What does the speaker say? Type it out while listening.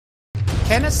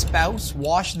Can a spouse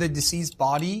wash the deceased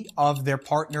body of their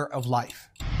partner of life?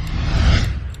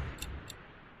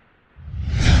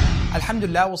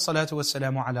 Alhamdulillah wa salatu wa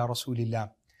salamu ala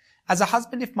rasulillah. As a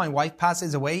husband, if my wife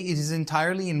passes away, it is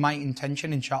entirely in my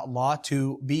intention, inshallah,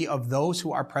 to be of those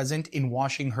who are present in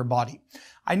washing her body.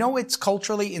 I know it's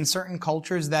culturally, in certain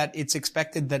cultures, that it's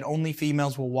expected that only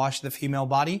females will wash the female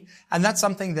body, and that's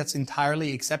something that's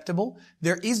entirely acceptable.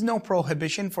 There is no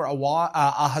prohibition for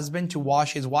a husband to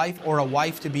wash his wife, or a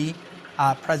wife to be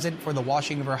present for the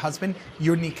washing of her husband.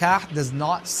 Your nikah does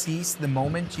not cease the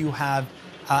moment you have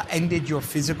ended your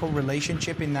physical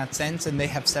relationship in that sense, and they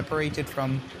have separated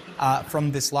from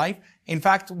this life. In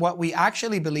fact, what we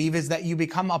actually believe is that you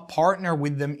become a partner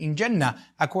with them in Jannah,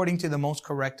 according to the most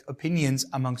correct opinions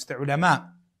amongst the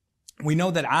ulama. We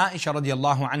know that Aisha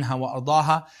radiallahu anha wa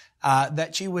ardaha,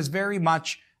 that she was very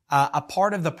much a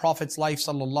part of the Prophet's life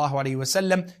sallallahu alaihi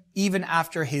wasallam. Even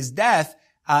after his death,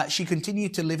 she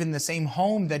continued to live in the same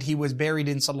home that he was buried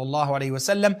in sallallahu alaihi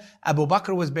wasallam. Abu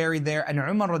Bakr was buried there, and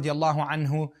Umar radiallahu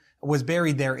anhu was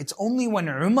buried there. It's only when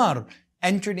Umar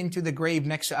entered into the grave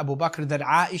next to Abu Bakr that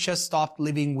Aisha stopped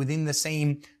living within the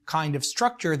same kind of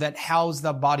structure that housed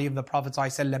the body of the Prophet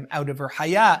ﷺ out of her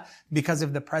haya, because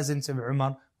of the presence of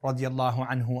Umar radiallahu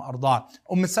anhu arda.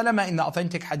 Salama, in the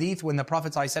authentic hadith, when the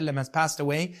Prophet ﷺ has passed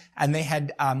away and they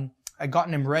had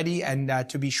gotten him ready and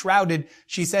to be shrouded,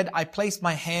 she said, I placed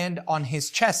my hand on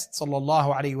his chest,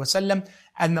 sallallahu alaihi wasallam,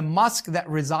 and the musk that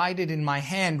resided in my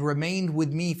hand remained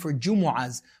with me for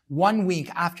Jumu'ahs, 1 week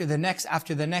after the next,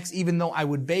 even though I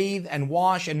would bathe and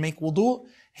wash and make wudu,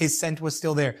 his scent was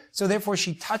still there. So therefore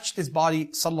she touched his body,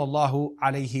 sallallahu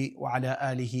alayhi wa ala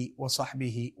alihi wa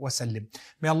sahbihi wa sallim.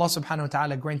 May Allah subhanahu wa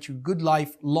ta'ala grant you good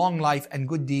life, long life and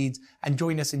good deeds, and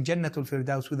join us in Jannatul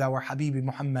Firdaus with our Habibi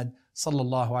Muhammad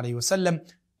sallallahu alayhi wa sallam.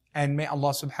 And may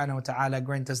Allah subhanahu wa ta'ala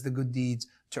grant us the good deeds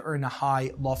to earn a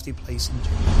high, lofty place in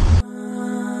Jannah.